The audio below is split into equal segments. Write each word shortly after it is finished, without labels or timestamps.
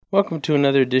Welcome to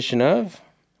another edition of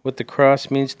What the Cross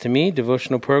Means to Me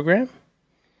devotional program.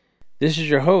 This is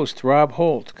your host, Rob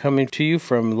Holt, coming to you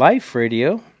from Life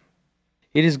Radio.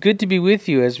 It is good to be with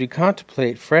you as we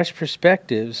contemplate fresh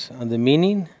perspectives on the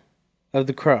meaning of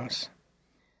the cross.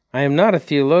 I am not a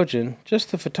theologian,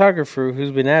 just a photographer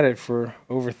who's been at it for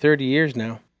over 30 years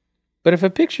now. But if a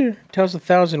picture tells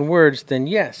 1,000 words, then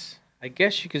yes, I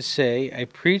guess you could say I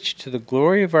preach to the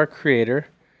glory of our Creator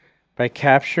by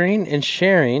capturing and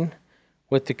sharing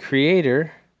what the Creator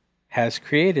has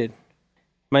created.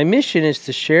 My mission is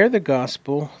to share the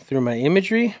gospel through my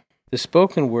imagery, the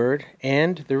spoken word,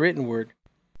 and the written word.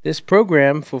 This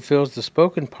program fulfills the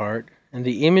spoken part, and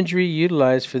the imagery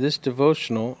utilized for this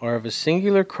devotional are of a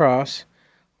singular cross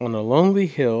on a lonely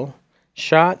hill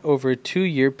shot over a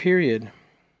 2-year period.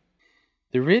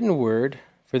 The written word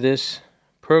for this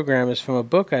program is from a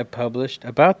book I published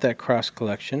about that cross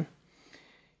collection.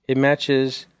 It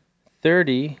matches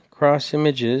 30 cross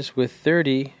images with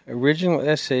 30 original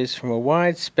essays from a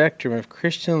wide spectrum of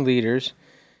Christian leaders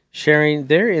sharing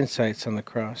their insights on the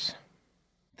cross.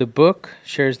 The book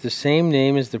shares the same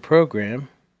name as the program,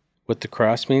 What the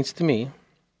Cross Means to Me.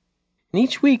 And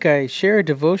each week I share a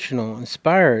devotional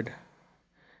inspired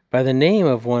by the name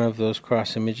of one of those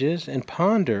cross images and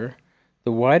ponder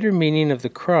the wider meaning of the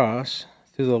cross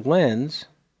through the lens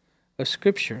of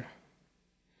Scripture.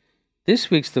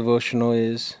 This week's devotional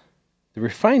is the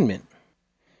refinement.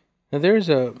 Now there's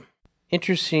a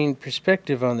interesting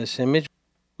perspective on this image,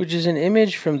 which is an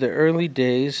image from the early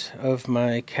days of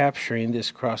my capturing this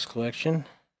cross collection.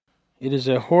 It is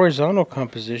a horizontal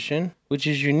composition, which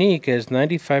is unique as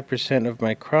 95% of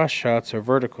my cross shots are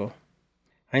vertical.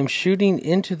 I'm shooting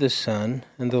into the sun,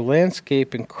 and the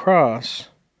landscape and cross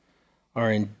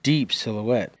are in deep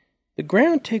silhouette. The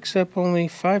ground takes up only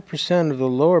 5% of the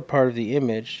lower part of the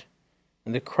image,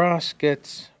 and the cross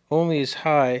gets only as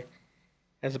high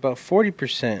as about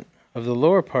 40% of the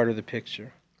lower part of the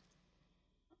picture.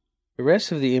 The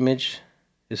rest of the image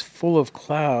is full of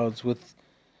clouds with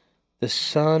the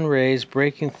sun rays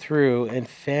breaking through and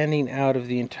fanning out of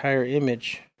the entire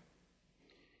image.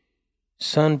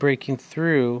 Sun breaking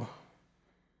through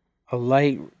a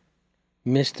light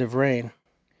mist of rain.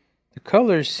 The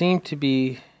colors seem to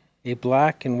be a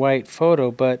black and white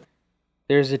photo, but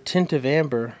there's a tint of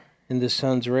amber in the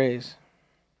sun's rays.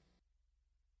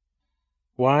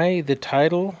 Why the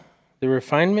title, The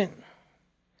Refinement?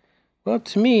 Well,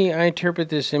 to me, I interpret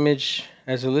this image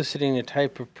as eliciting a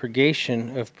type of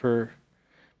purgation of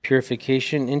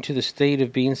purification into the state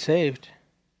of being saved.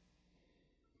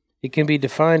 It can be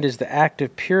defined as the act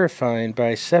of purifying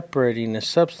by separating a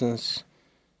substance,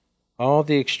 all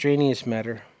the extraneous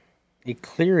matter, a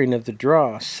clearing of the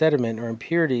dross, sediment, or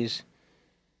impurities,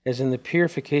 as in the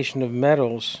purification of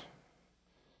metals.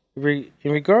 In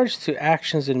regards to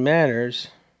actions and manners,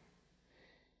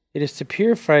 it is to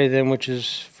purify them which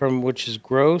is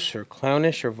gross or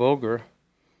clownish or vulgar,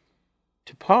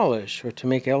 to polish or to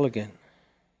make elegant.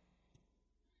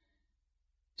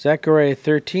 Zechariah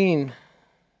 13,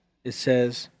 it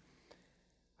says,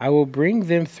 I will bring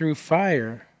them through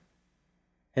fire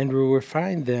and will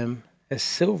refine them as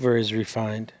silver is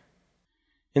refined.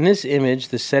 In this image,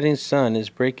 the setting sun is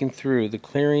breaking through the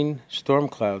clearing storm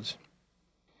clouds.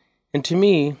 And to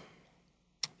me,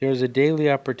 there is a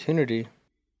daily opportunity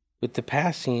with the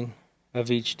passing of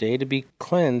each day to be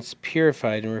cleansed,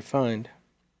 purified, and refined.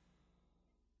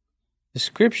 The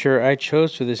scripture I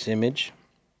chose for this image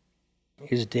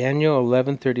is Daniel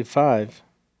 11:35,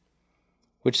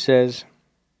 which says,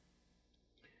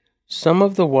 Some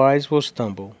of the wise will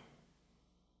stumble,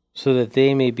 so that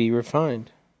they may be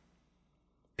refined,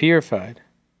 purified,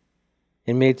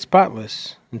 and made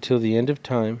spotless until the end of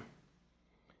time.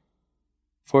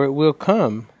 For it will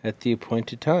come at the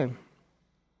appointed time.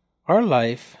 Our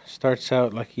life starts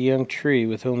out like a young tree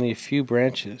with only a few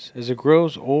branches. As it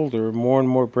grows older, more and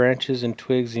more branches and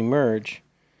twigs emerge,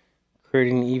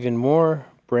 creating even more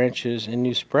branches and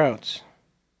new sprouts.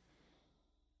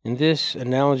 In this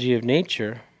analogy of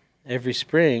nature, every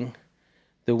spring,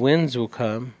 the winds will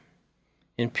come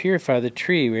and purify the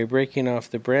tree by breaking off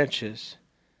the branches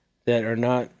that are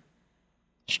not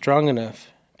strong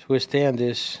enough to withstand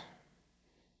this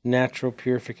natural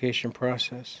purification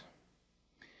process.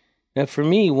 Now for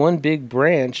me, one big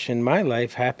branch in my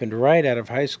life happened right out of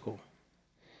high school.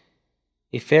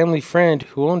 A family friend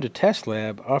who owned a test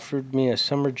lab offered me a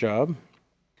summer job.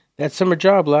 That summer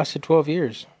job lasted 12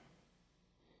 years.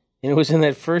 And it was in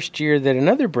that first year that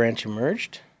another branch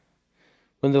emerged,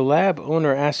 when the lab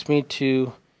owner asked me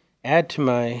to add to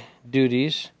my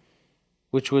duties,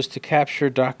 which was to capture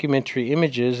documentary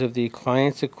images of the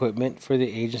client's equipment for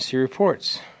the agency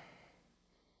reports.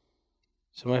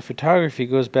 So my photography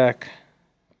goes back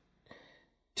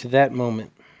to that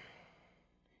moment.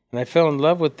 And I fell in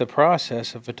love with the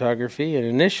process of photography, and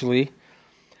initially,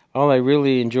 all I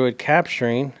really enjoyed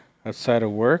capturing outside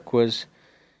of work was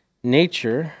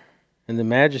nature and the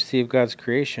majesty of God's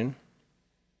creation.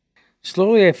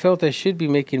 Slowly, I felt I should be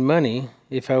making money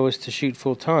if I was to shoot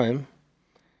full-time.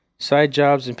 Side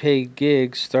jobs and paid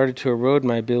gigs started to erode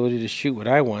my ability to shoot what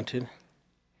I wanted.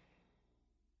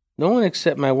 No one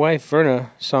except my wife,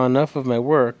 Verna, saw enough of my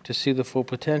work to see the full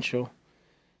potential.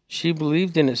 She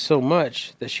believed in it so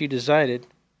much that she decided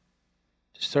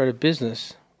to start a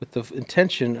business with the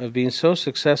intention of being so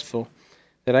successful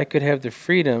that I could have the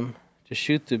freedom to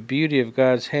shoot the beauty of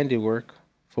God's handiwork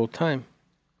full-time.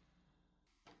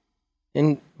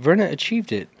 And Verna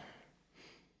achieved it.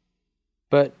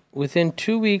 But within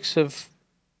 2 weeks of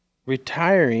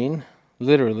retiring,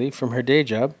 literally, from her day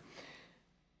job,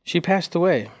 she passed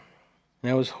away. And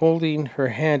I was holding her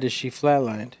hand as she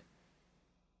flatlined.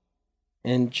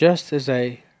 And just as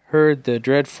I heard the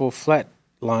dreadful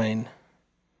flatline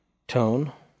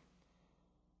tone,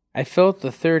 I felt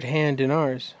the third hand in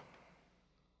ours.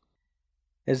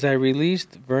 As I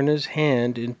released Verna's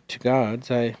hand into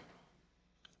God's, I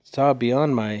saw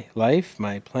beyond my life,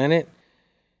 my planet,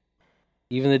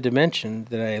 even the dimension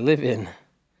that I live in.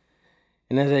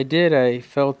 And as I did, I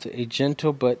felt a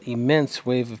gentle but immense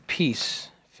wave of peace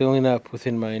filling up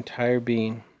within my entire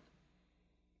being.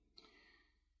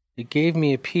 It gave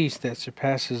me a peace that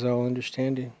surpasses all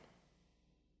understanding.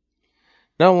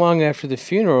 Not long after the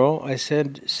funeral, I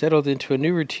settled into a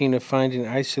new routine of finding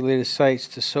isolated sites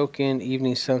to soak in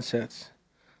evening sunsets.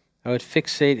 I would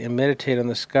fixate and meditate on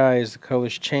the sky as the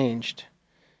colors changed,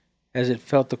 as it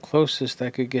felt the closest I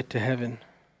could get to heaven.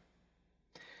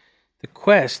 The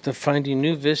quest of finding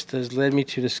new vistas led me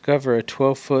to discover a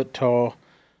 12-foot tall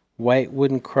white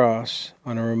wooden cross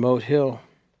on a remote hill.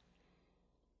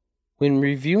 When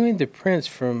reviewing the prints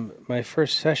from my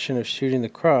first session of shooting the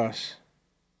cross,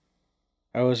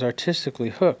 I was artistically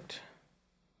hooked.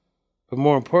 But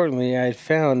more importantly, I had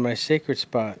found my sacred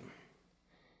spot.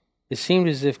 It seemed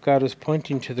as if God was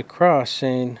pointing to the cross,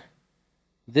 saying,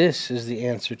 "This is the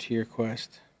answer to your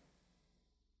quest."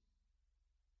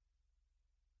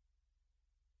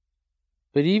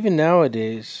 But even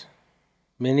nowadays,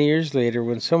 many years later,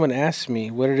 when someone asks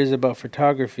me what it is about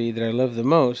photography that I love the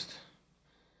most,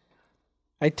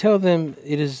 I tell them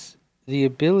it is the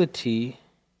ability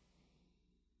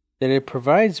that it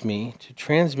provides me to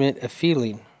transmit a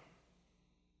feeling.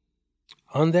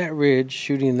 On that ridge,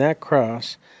 shooting that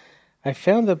cross, I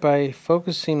found that by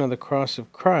focusing on the cross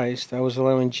of Christ, I was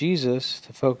allowing Jesus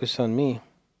to focus on me.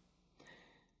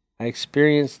 I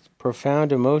experienced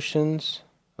profound emotions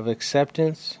of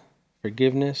acceptance,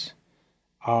 forgiveness,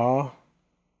 awe,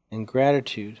 and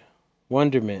gratitude,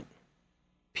 wonderment,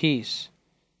 peace,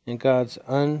 and God's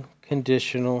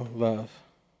unconditional love.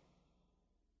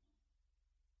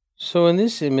 So in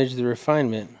this image, the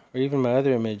refinement, or even my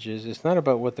other images, it's not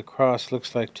about what the cross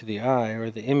looks like to the eye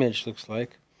or the image looks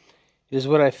like. It is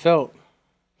what I felt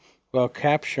while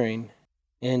capturing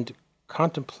and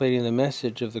contemplating the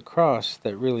message of the cross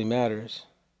that really matters.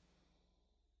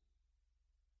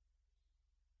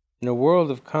 In a world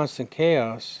of constant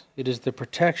chaos, it is the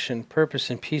protection,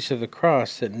 purpose, and peace of the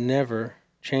cross that never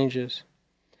changes,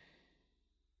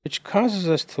 which causes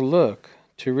us to look,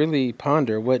 to really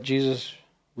ponder what Jesus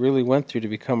really went through to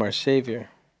become our Savior.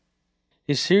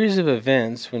 A series of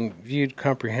events, when viewed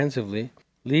comprehensively,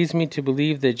 leads me to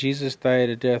believe that Jesus died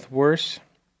a death worse,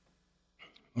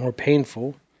 more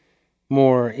painful,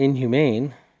 more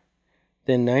inhumane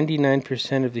than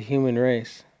 99% of the human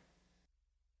race.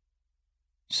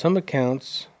 Some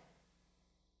accounts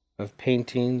of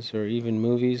paintings or even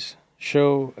movies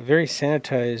show a very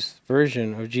sanitized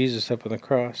version of Jesus up on the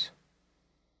cross.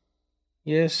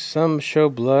 Yes, some show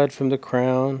blood from the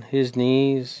crown, his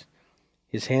knees,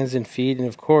 his hands and feet, and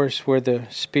of course where the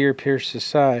spear pierced his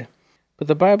side. But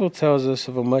the Bible tells us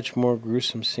of a much more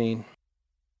gruesome scene.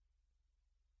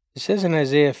 It says in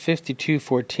Isaiah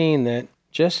 52:14 that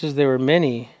just as there were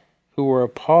many who were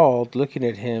appalled looking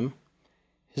at him,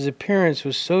 his appearance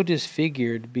was so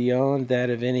disfigured beyond that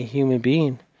of any human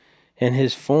being, and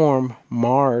his form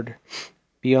marred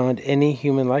beyond any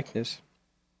human likeness.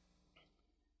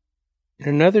 In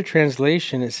another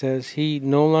translation, it says he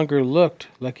no longer looked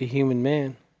like a human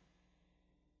man.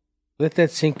 Let that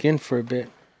sink in for a bit.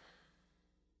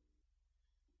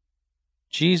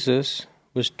 Jesus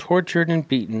was tortured and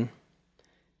beaten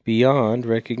beyond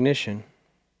recognition.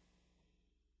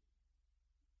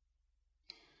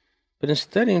 But in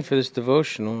studying for this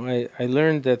devotional, I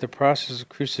learned that the process of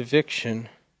crucifixion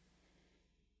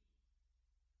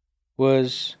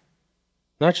was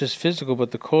not just physical,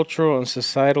 but the cultural and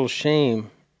societal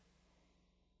shame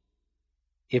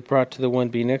it brought to the one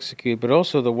being executed, but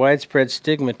also the widespread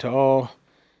stigma to all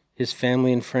his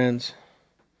family and friends.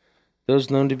 Those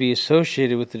known to be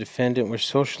associated with the defendant were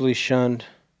socially shunned,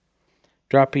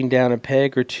 dropping down a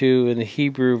peg or two in the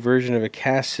Hebrew version of a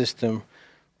caste system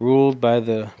ruled by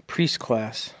the priest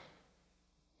class.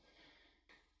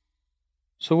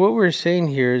 So what we're saying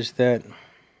here is that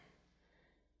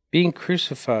being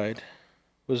crucified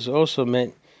was also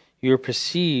meant you were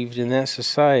perceived in that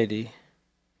society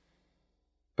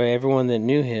by everyone that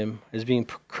knew him as being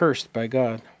cursed by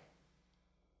God.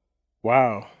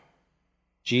 Wow.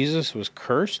 Jesus was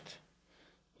cursed?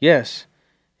 Yes,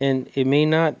 and it may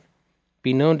not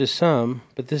be known to some,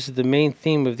 but this is the main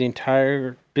theme of the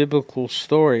entire biblical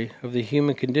story of the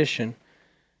human condition,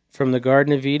 from the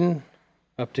Garden of Eden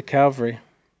up to Calvary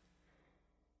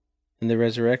and the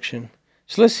resurrection.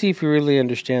 So let's see if we really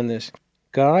understand this.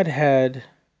 God had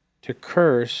to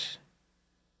curse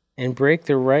and break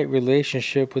the right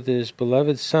relationship with his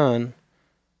beloved Son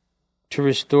to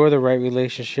restore the right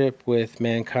relationship with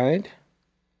mankind?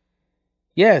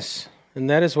 Yes, and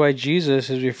that is why Jesus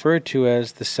is referred to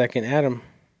as the second Adam.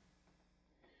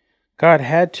 God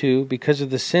had to, because of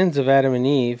the sins of Adam and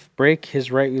Eve, break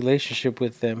his right relationship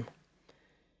with them,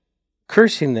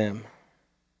 cursing them,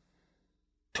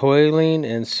 toiling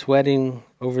and sweating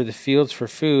over the fields for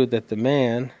food that the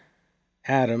man,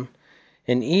 Adam,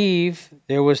 and Eve,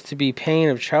 there was to be pain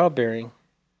of childbearing,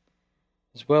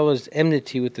 as well as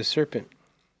enmity with the serpent.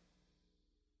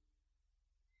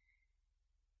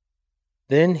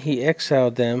 Then he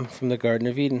exiled them from the Garden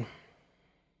of Eden.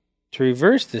 To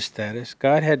reverse this status,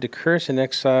 God had to curse and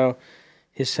exile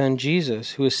his Son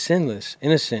Jesus, who is sinless,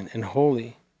 innocent, and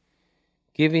holy,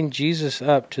 giving Jesus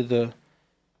up to the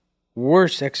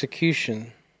worst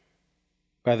execution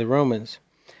by the Romans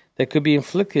that could be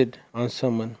inflicted on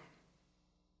someone.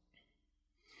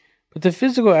 But the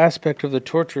physical aspect of the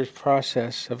torturous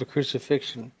process of a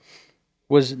crucifixion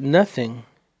was nothing,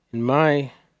 in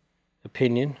my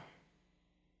opinion,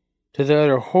 to the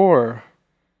utter horror,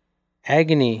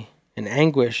 agony, and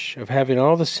anguish of having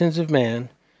all the sins of man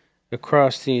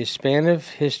across the span of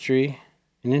history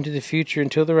and into the future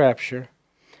until the rapture,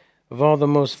 of all the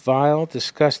most vile,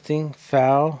 disgusting,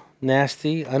 foul,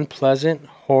 nasty, unpleasant,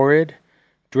 horrid,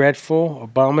 dreadful,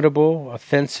 abominable,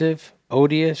 offensive,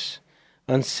 odious,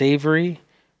 unsavory,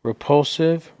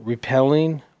 repulsive,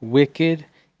 repelling, wicked,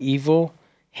 evil,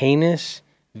 heinous,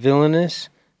 villainous,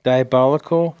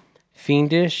 diabolical,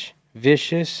 fiendish,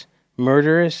 vicious,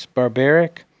 murderous,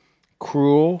 barbaric,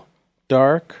 cruel,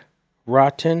 dark,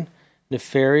 rotten,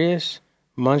 nefarious,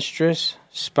 monstrous,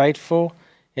 spiteful,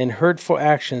 and hurtful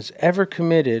actions ever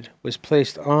committed was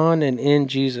placed on and in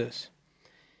Jesus.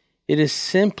 It is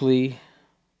simply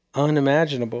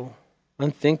unimaginable,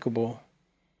 unthinkable,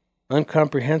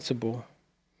 incomprehensible.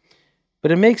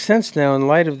 But it makes sense now in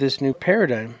light of this new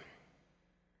paradigm.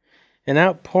 An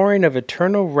outpouring of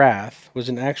eternal wrath was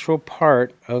an actual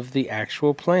part of the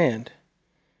actual plan.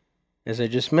 As I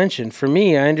just mentioned, for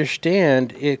me, I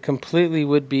understand it completely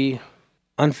would be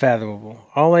unfathomable.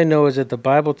 All I know is that the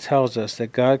Bible tells us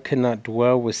that God cannot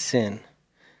dwell with sin.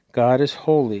 God is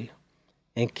holy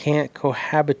and can't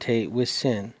cohabitate with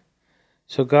sin.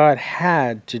 So God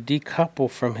had to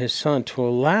decouple from his Son to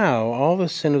allow all the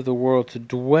sin of the world to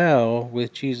dwell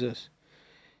with Jesus.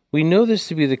 We know this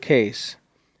to be the case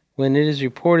when it is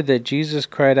reported that Jesus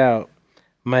cried out,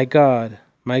 my God,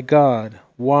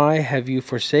 why have you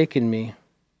forsaken me?"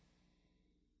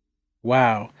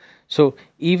 Wow. So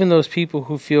even those people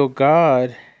who feel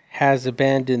God has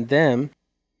abandoned them,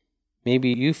 maybe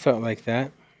you felt like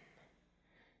that,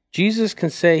 Jesus can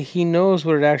say he knows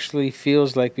what it actually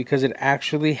feels like because it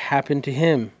actually happened to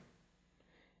him.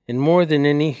 And more than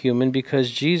any human,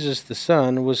 because Jesus the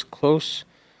Son was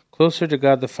closer to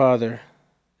God the Father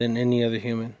than any other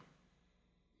human.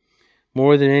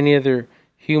 More than any other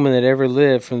human that ever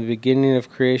lived from the beginning of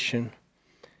creation.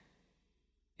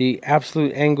 The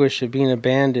absolute anguish of being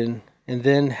abandoned and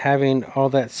then having all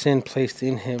that sin placed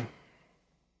in him.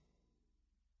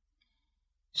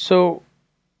 So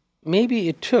maybe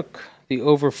it took the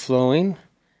overflowing,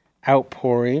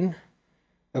 outpouring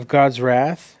of God's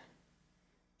wrath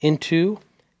into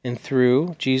and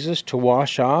through Jesus to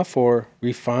wash off or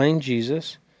refine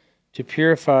Jesus, to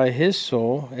purify his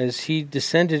soul as he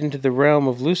descended into the realm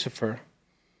of Lucifer.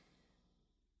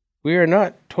 We are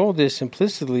not told this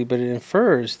implicitly, but it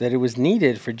infers that it was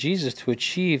needed for Jesus to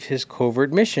achieve his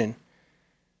covert mission.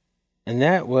 And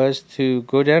that was to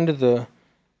go down to the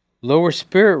lower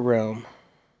spirit realm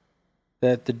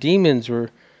that the demons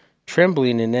were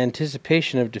trembling in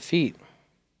anticipation of defeat.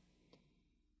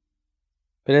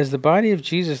 But as the body of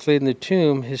Jesus lay in the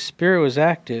tomb, his spirit was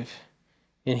active,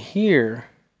 and here,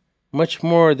 much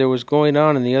more there was going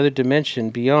on in the other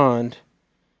dimension beyond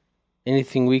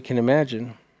anything we can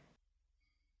imagine.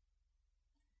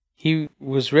 He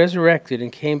was resurrected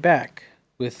and came back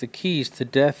with the keys to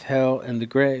death, hell, and the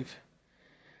grave.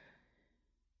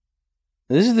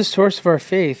 This is the source of our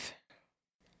faith,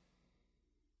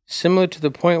 similar to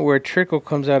the point where a trickle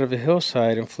comes out of a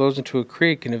hillside and flows into a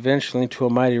creek and eventually into a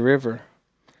mighty river.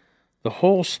 The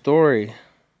whole story,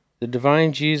 the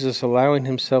divine Jesus allowing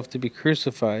himself to be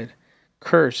crucified,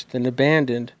 cursed, and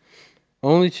abandoned,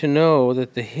 only to know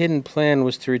that the hidden plan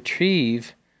was to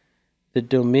retrieve the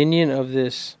dominion of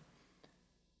this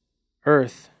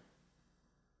earth.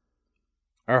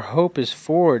 Our hope is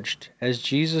forged as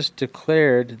Jesus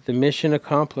declared the mission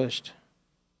accomplished.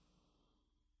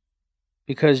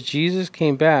 Because Jesus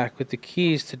came back with the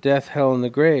keys to death, hell, and the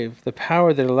grave, the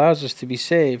power that allows us to be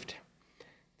saved.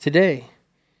 Today,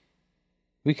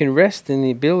 we can rest in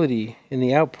the ability in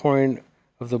the outpouring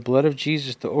of the blood of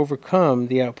Jesus to overcome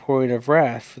the outpouring of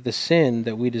wrath for the sin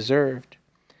that we deserved,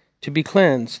 to be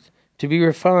cleansed, to be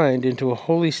refined into a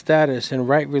holy status and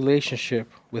right relationship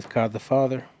with God the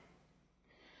Father,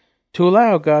 to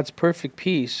allow God's perfect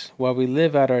peace while we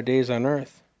live out our days on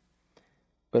earth,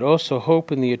 but also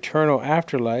hope in the eternal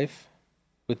afterlife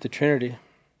with the Trinity.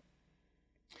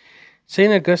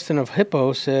 St. Augustine of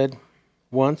Hippo said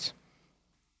once,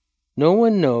 "No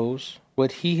one knows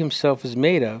what he himself is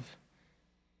made of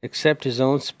except his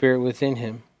own spirit within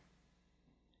him.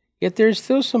 Yet there is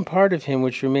still some part of him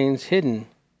which remains hidden,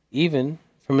 even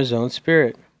from his own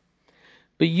spirit.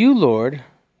 But you, Lord,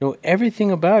 know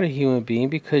everything about a human being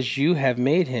because you have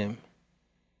made him.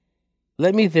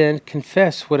 Let me then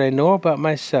confess what I know about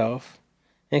myself,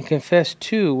 and confess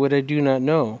too what I do not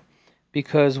know,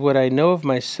 because what I know of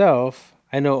myself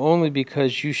I know only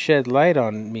because you shed light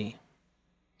on me.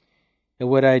 And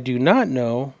what I do not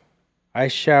know, I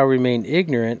shall remain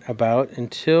ignorant about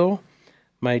until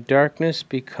my darkness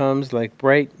becomes like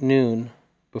bright noon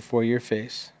before your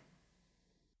face."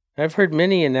 I've heard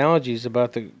many analogies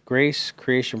about the grace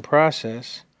creation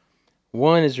process.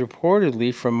 One is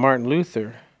reportedly from Martin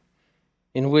Luther,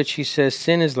 in which he says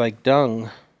sin is like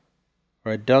dung,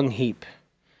 or a dung heap,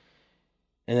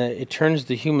 and that it turns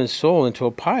the human soul into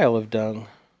a pile of dung.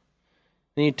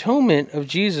 The atonement of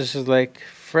Jesus is like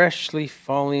freshly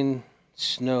falling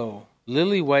snow,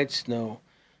 lily-white snow,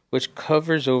 which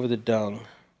covers over the dung.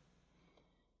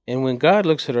 And when God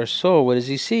looks at our soul, what does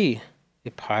he see? A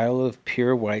pile of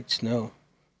pure white snow.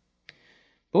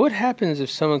 But what happens if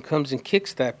someone comes and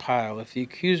kicks that pile, if the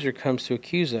accuser comes to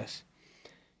accuse us?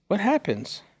 What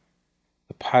happens?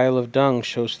 The pile of dung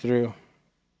shows through.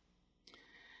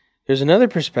 There's another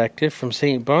perspective from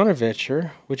St.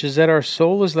 Bonaventure, which is that our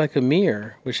soul is like a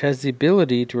mirror, which has the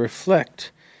ability to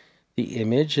reflect the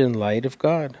image and light of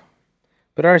God.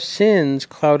 But our sins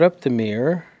cloud up the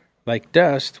mirror like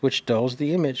dust, which dulls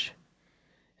the image.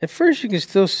 At first you can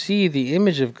still see the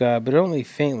image of God, but only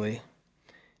faintly.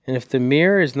 And if the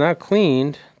mirror is not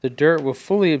cleaned, the dirt will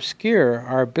fully obscure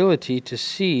our ability to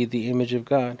see the image of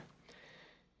God.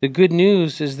 The good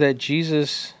news is that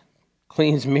Jesus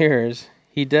cleans mirrors.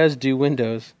 He does do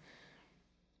windows.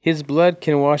 His blood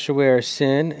can wash away our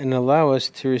sin and allow us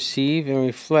to receive and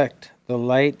reflect the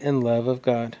light and love of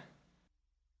God.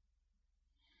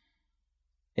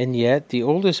 And yet, the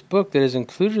oldest book that is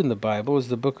included in the Bible is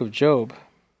the book of Job.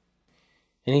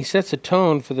 And he sets a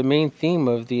tone for the main theme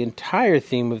of the entire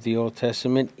theme of the Old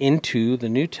Testament into the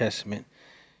New Testament.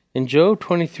 In Job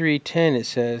 23:10 it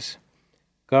says,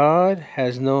 "God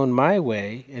has known my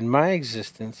way and my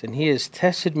existence, and he has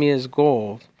tested me as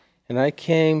gold, and I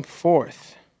came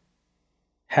forth,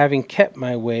 having kept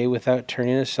my way without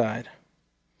turning aside."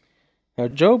 Now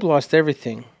Job lost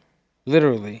everything,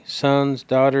 literally, sons,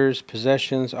 daughters,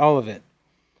 possessions, all of it.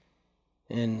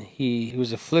 And he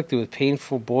was afflicted with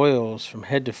painful boils from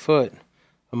head to foot,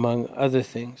 among other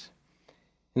things.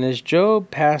 And as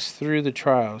Job passed through the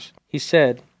trials, he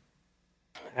said,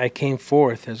 "I came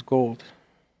forth as gold."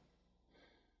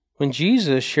 When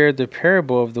Jesus shared the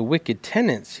parable of the wicked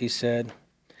tenants, he said,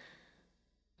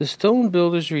 "The stone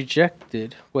builders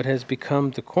rejected what has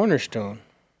become the cornerstone.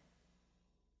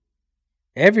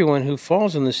 Everyone who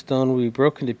falls on the stone will be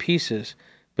broken to pieces,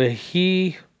 but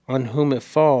he on whom it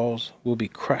falls will be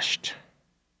crushed."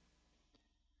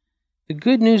 The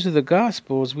good news of the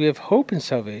gospel is we have hope in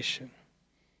salvation,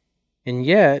 and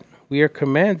yet we are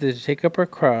commanded to take up our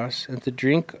cross and to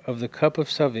drink of the cup of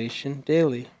salvation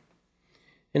daily.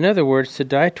 In other words, to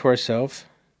die to ourselves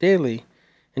daily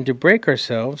and to break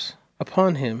ourselves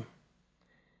upon him.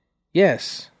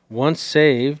 Yes, once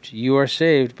saved, you are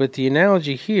saved, but the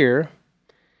analogy here,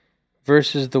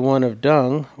 versus the one of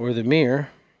dung or the mirror,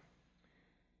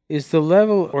 is the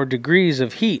level or degrees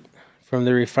of heat from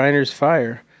the refiner's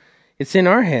fire. It's in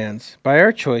our hands, by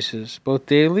our choices, both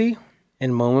daily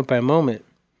and moment by moment.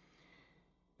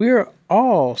 We are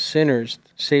all sinners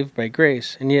saved by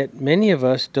grace, and yet many of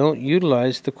us don't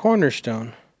utilize the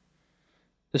cornerstone,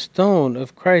 the stone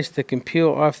of Christ that can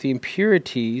peel off the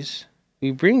impurities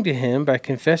we bring to Him by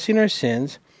confessing our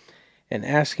sins and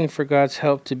asking for God's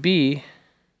help to be,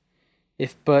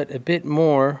 if but a bit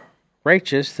more,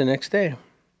 righteous the next day.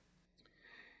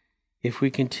 If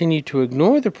we continue to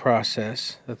ignore the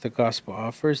process that the gospel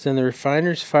offers, then the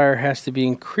refiner's fire has to be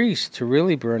increased to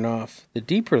really burn off the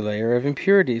deeper layer of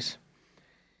impurities.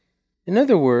 In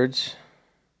other words,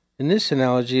 in this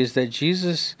analogy is that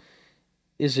Jesus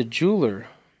is a jeweler,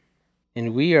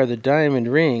 and we are the diamond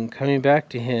ring coming back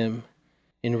to Him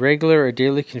in regular or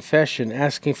daily confession,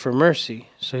 asking for mercy,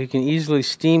 so He can easily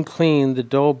steam clean the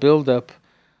dull buildup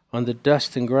on the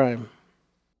dust and grime.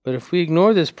 But if we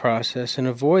ignore this process and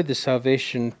avoid the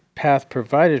salvation path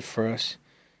provided for us,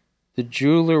 the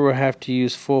jeweler will have to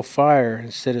use full fire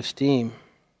instead of steam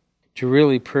to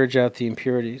really purge out the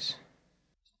impurities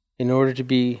in order to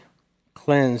be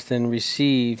cleansed and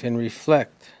receive and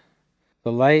reflect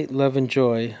the light, love, and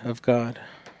joy of God.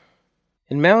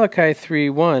 In Malachi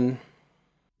 3:1,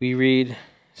 we read,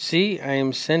 "See, I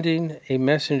am sending a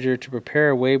messenger to prepare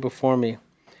a way before me,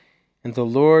 and the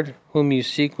Lord whom you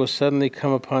seek will suddenly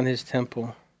come upon His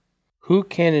temple. Who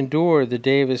can endure the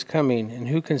day of His coming, and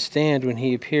who can stand when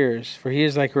He appears? For He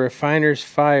is like a refiner's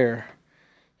fire.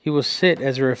 He will sit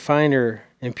as a refiner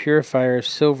and purifier of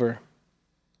silver,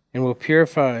 and will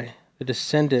purify the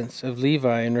descendants of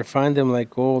Levi and refine them like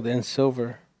gold and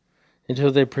silver,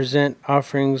 until they present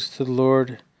offerings to the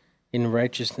Lord in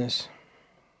righteousness.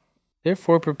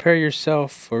 Therefore prepare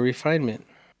yourself for refinement."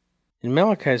 In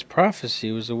Malachi's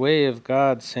prophecy was a way of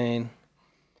God saying,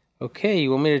 "Okay, you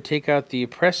want me to take out the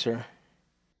oppressor?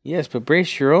 Yes, but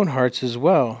brace your own hearts as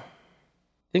well."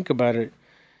 Think about it.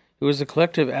 It was the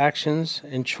collective actions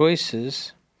and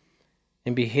choices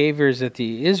and behaviors that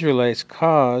the Israelites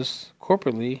caused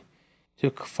corporately to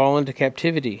fall into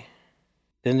captivity.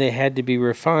 Then they had to be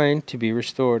refined to be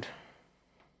restored.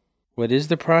 What is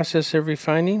the process of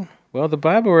refining? Well, the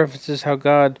Bible references how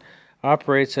God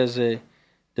operates as a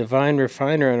divine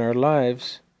refiner in our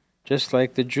lives, just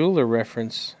like the jeweler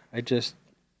reference I just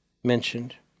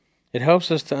mentioned. It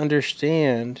helps us to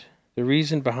understand the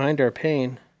reason behind our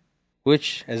pain,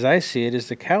 which, as I see it, is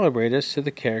to calibrate us to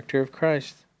the character of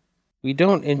Christ. We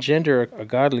don't engender a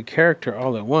godly character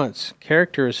all at once.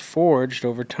 Character is forged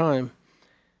over time,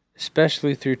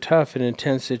 especially through tough and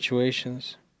intense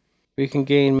situations. We can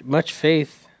gain much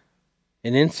faith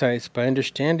and insights by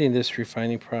understanding this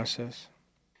refining process.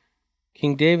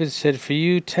 King David said, "For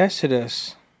you tested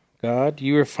us, God,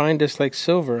 you refined us like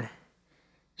silver."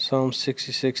 Psalm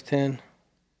 66:10.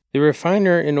 The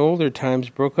refiner in older times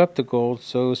broke up the gold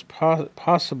so it was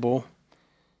possible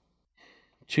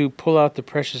to pull out the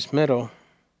precious metal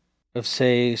of,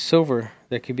 say, silver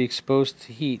that could be exposed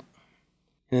to heat.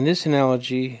 And in this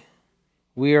analogy,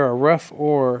 we are a rough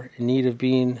ore in need of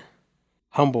being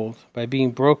humbled by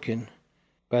being broken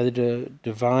by the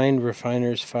divine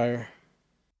refiner's fire.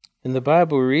 In the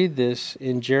Bible, we read this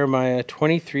in Jeremiah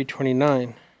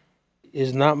 23:29.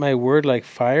 "Is not my word like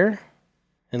fire,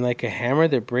 and like a hammer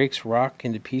that breaks rock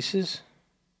into pieces?"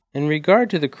 In regard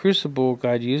to the crucible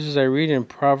God uses, I read in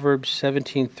Proverbs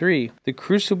 17:3, "The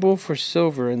crucible for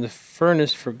silver and the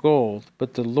furnace for gold,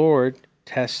 but the Lord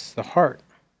tests the heart."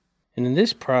 And in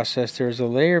this process, there is a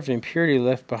layer of impurity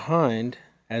left behind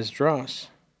as dross.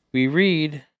 We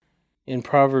read in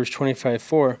Proverbs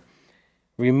 25:4,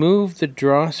 "Remove the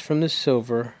dross from the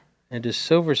silver, and a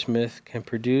silversmith can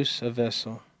produce a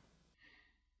vessel."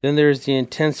 Then there is the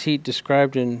intense heat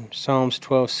described in Psalms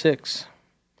 12:6.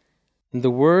 "And the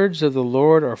words of the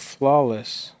Lord are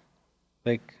flawless,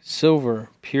 like silver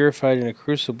purified in a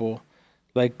crucible,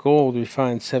 like gold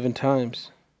refined 7 times.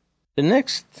 The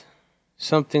next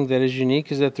something that is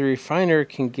unique is that the refiner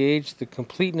can gauge the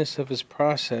completeness of his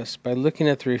process by looking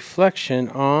at the reflection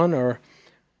on or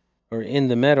in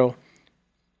the metal.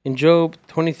 In Job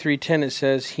 23:10 it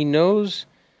says, "He knows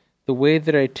the way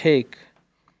that I take.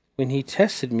 When he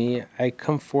tested me, I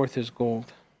come forth as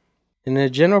gold." In a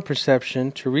general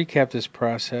perception, to recap this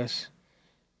process,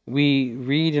 we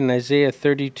read in Isaiah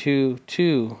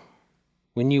 32:2,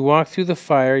 "When you walk through the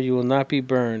fire, you will not be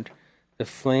burned. The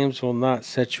flames will not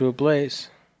set you ablaze."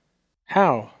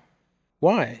 How?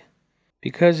 Why?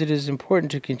 Because it is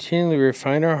important to continually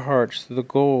refine our hearts to the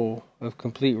goal of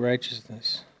complete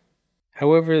righteousness.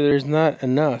 However, there is not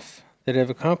enough that have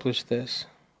accomplished this.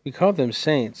 We call them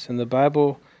saints, and the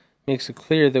Bible makes it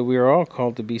clear that we are all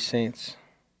called to be saints.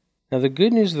 Now, the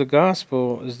good news of the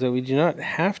gospel is that we do not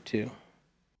have to,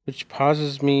 which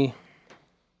causes me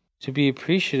to be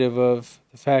appreciative of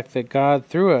the fact that God,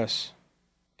 through us,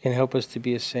 can help us to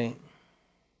be a saint.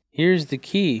 Here's the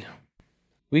key.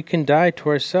 We can die to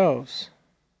ourselves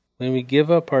when we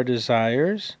give up our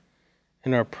desires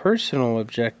and our personal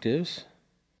objectives,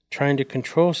 trying to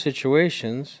control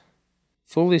situations,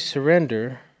 fully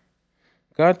surrender.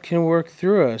 God can work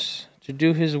through us to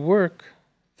do His work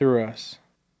through us.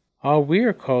 All we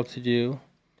are called to do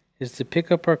is to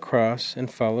pick up our cross and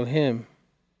follow Him,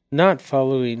 not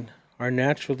following our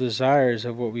natural desires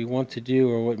of what we want to do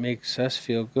or what makes us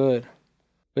feel good,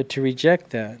 but to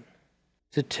reject that,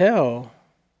 to tell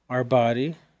our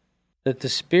body that the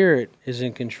Spirit is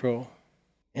in control,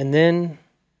 and then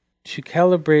to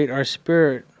calibrate our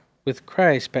spirit with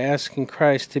Christ by asking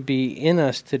Christ to be in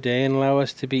us today and allow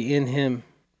us to be in Him.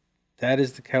 That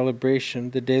is the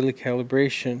calibration, the daily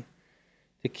calibration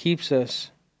that keeps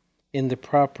us in the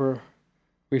proper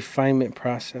refinement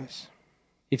process.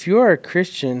 If you are a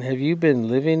Christian, have you been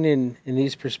living in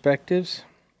these perspectives?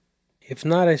 If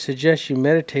not, I suggest you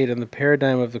meditate on the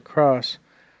paradigm of the cross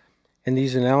and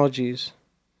these analogies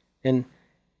and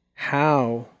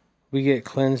how we get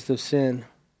cleansed of sin,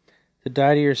 to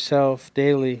die to yourself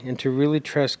daily and to really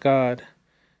trust God,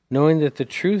 knowing that the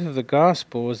truth of the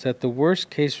gospel is that the worst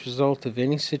case result of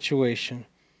any situation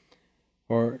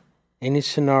or any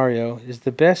scenario is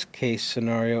the best case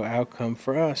scenario outcome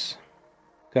for us,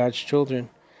 God's children,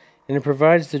 and it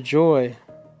provides the joy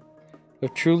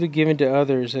of truly giving to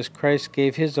others as Christ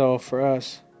gave His all for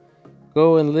us.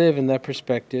 Go and live in that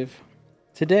perspective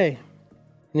today.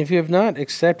 And if you have not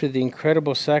accepted the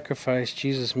incredible sacrifice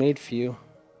Jesus made for you,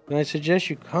 then I suggest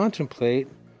you contemplate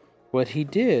what He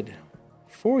did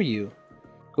for you.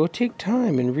 Go take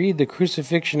time and read the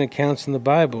crucifixion accounts in the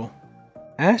Bible.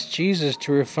 Ask Jesus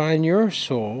to refine your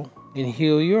soul and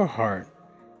heal your heart.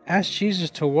 Ask Jesus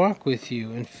to walk with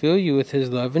you and fill you with His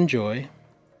love and joy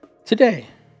today.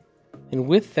 And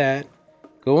with that,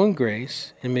 go in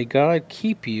grace, and may God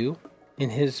keep you in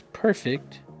His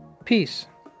perfect peace.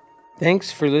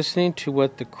 Thanks for listening to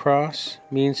What the Cross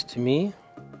Means to Me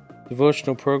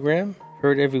devotional program,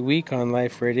 heard every week on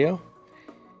Life Radio.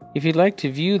 If you'd like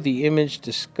to view the image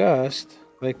discussed,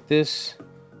 like this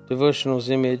devotional's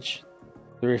image,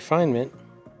 the refinement,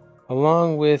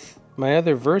 along with my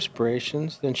other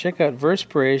Verspirations, then check out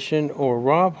Verspiration or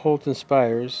Rob Holt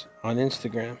Inspires on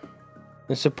Instagram.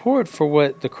 The support for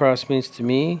What the Cross Means to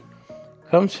Me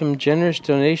comes from generous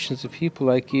donations of people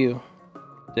like you.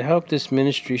 To help this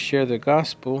ministry share the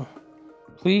gospel,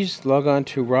 please log on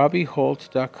to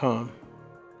robbieholt.com.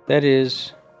 That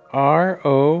is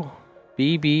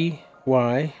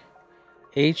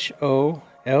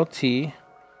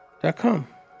ROBBYHOLT.com.